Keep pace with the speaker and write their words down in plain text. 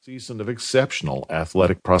season of exceptional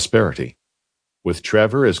athletic prosperity. With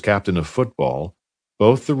Trevor as captain of football,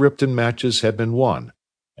 both the Ripton matches had been won,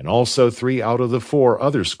 and also 3 out of the 4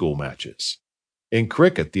 other school matches. In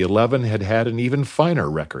cricket, the 11 had had an even finer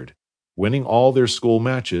record, winning all their school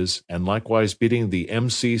matches and likewise beating the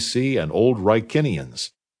MCC and Old Wrykinians.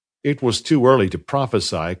 It was too early to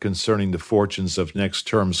prophesy concerning the fortunes of next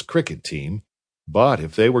term's cricket team, but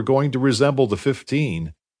if they were going to resemble the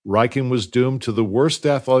 15, Wrykyn was doomed to the worst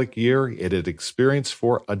athletic year it had experienced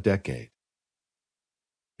for a decade.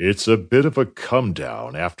 "It's a bit of a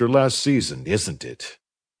come-down after last season, isn't it?"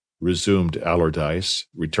 resumed Allardyce,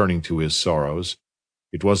 returning to his sorrows.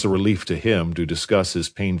 It was a relief to him to discuss his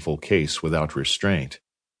painful case without restraint.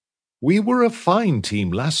 "We were a fine team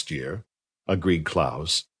last year," agreed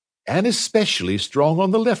Clowes, "and especially strong on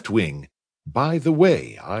the left wing. By the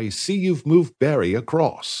way, I see you've moved Barry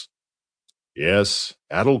across." "Yes,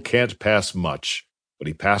 Adel can't pass much, but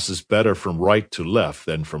he passes better from right to left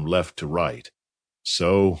than from left to right.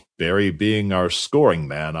 So, Barry being our scoring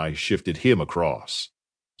man, I shifted him across.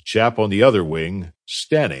 The chap on the other wing,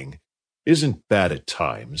 Stanning, isn't bad at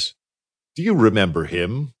times. Do you remember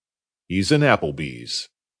him? He's in Appleby's.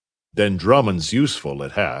 Then Drummond's useful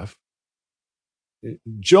at half."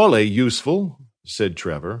 "Jolly useful," said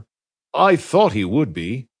Trevor. "I thought he would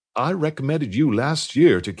be. I recommended you last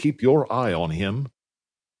year to keep your eye on him."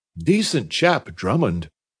 "Decent chap,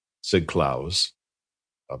 Drummond," said Clowes.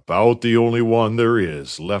 "About the only one there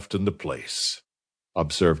is left in the place,"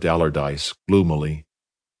 observed Allardyce gloomily.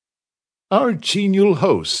 "Our genial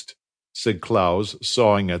host," said Clowes,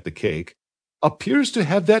 sawing at the cake, "appears to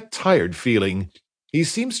have that tired feeling. He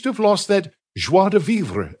seems to have lost that joie de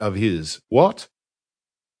vivre of his, what?"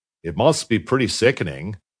 "It must be pretty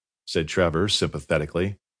sickening," said Trevor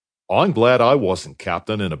sympathetically. "I'm glad I wasn't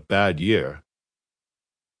captain in a bad year."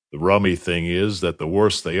 "The rummy thing is that the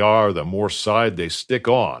worse they are, the more side they stick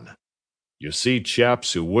on. You see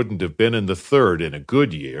chaps who wouldn't have been in the third in a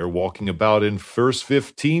good year walking about in first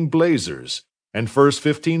 15 blazers, and first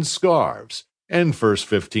 15 scarves, and first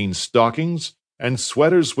 15 stockings, and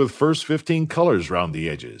sweaters with first 15 colors round the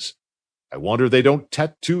edges. I wonder they don't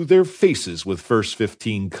tattoo their faces with first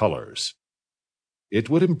 15 colors." "It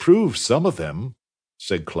would improve some of them,"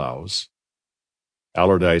 said Clowes.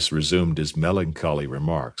 Allardyce resumed his melancholy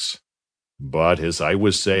remarks. "But, as I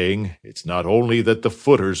was saying, it's not only that the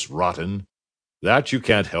footer's rotten. That you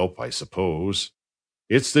can't help, I suppose.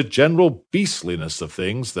 It's the general beastliness of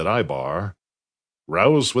things that I bar.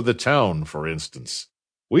 Rows with the town, for instance.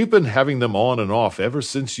 We've been having them on and off ever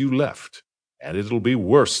since you left, and it'll be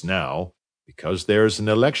worse now, because there's an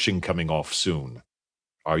election coming off soon.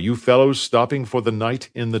 Are you fellows stopping for the night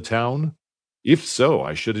in the town? If so,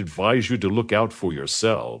 I should advise you to look out for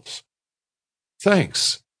yourselves."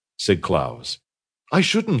 "Thanks," said Clowes. "I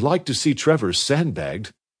shouldn't like to see Trevor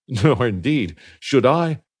sandbagged. Nor, indeed, should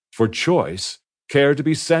I, for choice, care to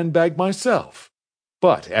be sandbagged myself.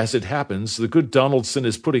 But, as it happens, the good Donaldson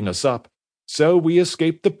is putting us up, so we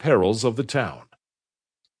escape the perils of the town."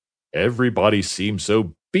 "Everybody seems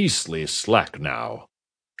so beastly slack now,"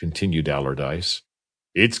 continued Allardyce.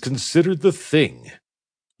 "It's considered the thing.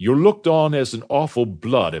 You're looked on as an awful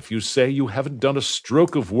blood if you say you haven't done a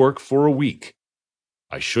stroke of work for a week.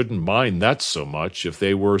 I shouldn't mind that so much if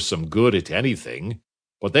they were some good at anything,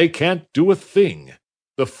 but they can't do a thing.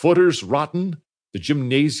 The footer's rotten. The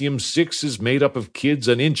gymnasium 6 is made up of kids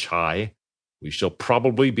an inch high. We shall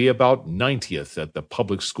probably be about 90th at the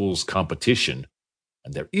public schools competition,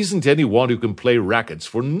 and there isn't anyone who can play rackets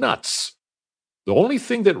for nuts. The only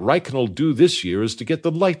thing that Wrykyn'll do this year is to get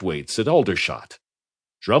the lightweights at Aldershot.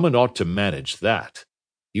 Drummond ought to manage that.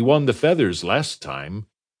 He won the feathers last time.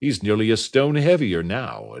 He's nearly a stone heavier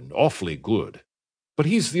now, and awfully good. But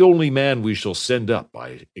he's the only man we shall send up,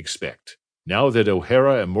 I expect. Now that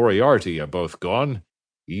O'Hara and Moriarty are both gone,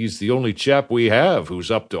 he's the only chap we have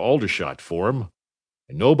who's up to Aldershot form.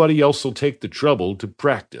 And nobody else will take the trouble to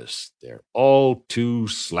practice. They're all too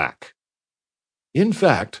slack." "In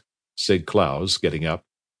fact," said Clowes, getting up,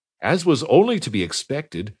 "as was only to be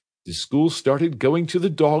expected, the school started going to the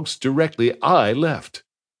dogs directly I left.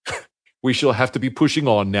 We shall have to be pushing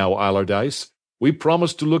on now, Allardyce. We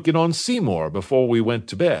promised to look in on Seymour before we went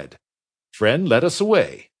to bed. Friend, let us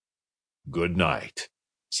away." "Good night,"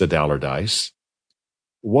 said Allardyce.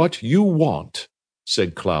 "What you want,"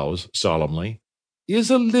 said Clowes solemnly,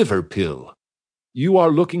 "is a liver pill. You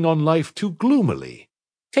are looking on life too gloomily.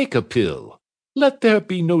 Take a pill. Let there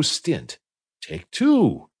be no stint. Take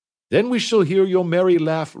 2. Then we shall hear your merry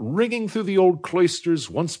laugh ringing through the old cloisters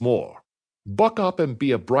once more. Buck up and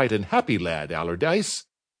be a bright and happy lad, Allardyce."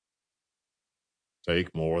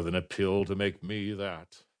 "Take more than a pill to make me that."